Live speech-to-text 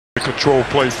Control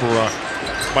play for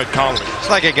Mike Conley. It's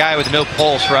like a guy with no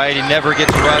pulse, right? He never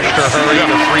gets rushed or hurried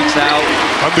or freaks out.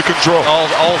 Under control.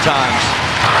 All times.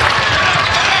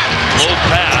 Low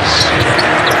pass.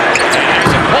 And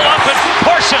there's a pull-up and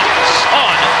Parsons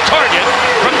on target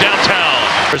from downtown.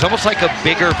 There's almost like a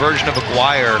bigger version of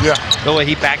Aguirre. Yeah. The way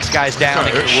he backs guys down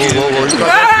and can shoot.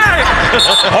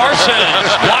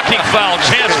 Parsons blocking foul.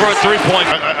 Chance for a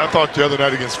three-point. I thought the other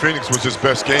night against Phoenix was his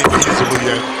best game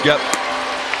easily. And Yep.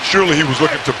 surely he was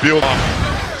looking to build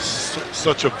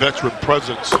such a veteran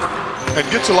presence and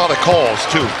gets a lot of calls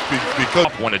too because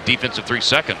When a defensive 3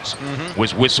 seconds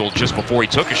was whistled just before he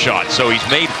took a shot. So he's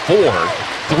made 4,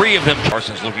 3 of them.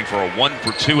 Parsons looking for a 1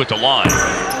 for 2 at the line.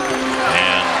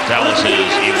 And Dallas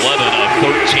is 11 of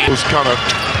 13. those kind of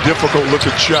difficult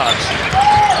looking shots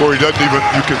where he doesn't even,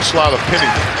 you can slide a penny.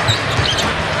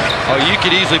 Oh, you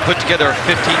could easily put together a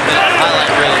 15-minute highlight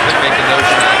reel of him making those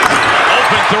shots.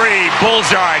 Open 3,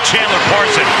 bullseye, Chandler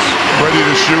Parsons. Ready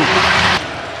to shoot.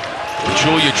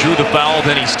 Julia drew the foul,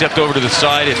 then he stepped over to the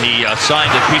side and he signed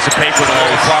a piece of paper to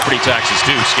lower property taxes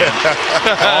too, Skin.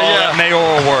 All that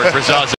mayoral work for Zaza.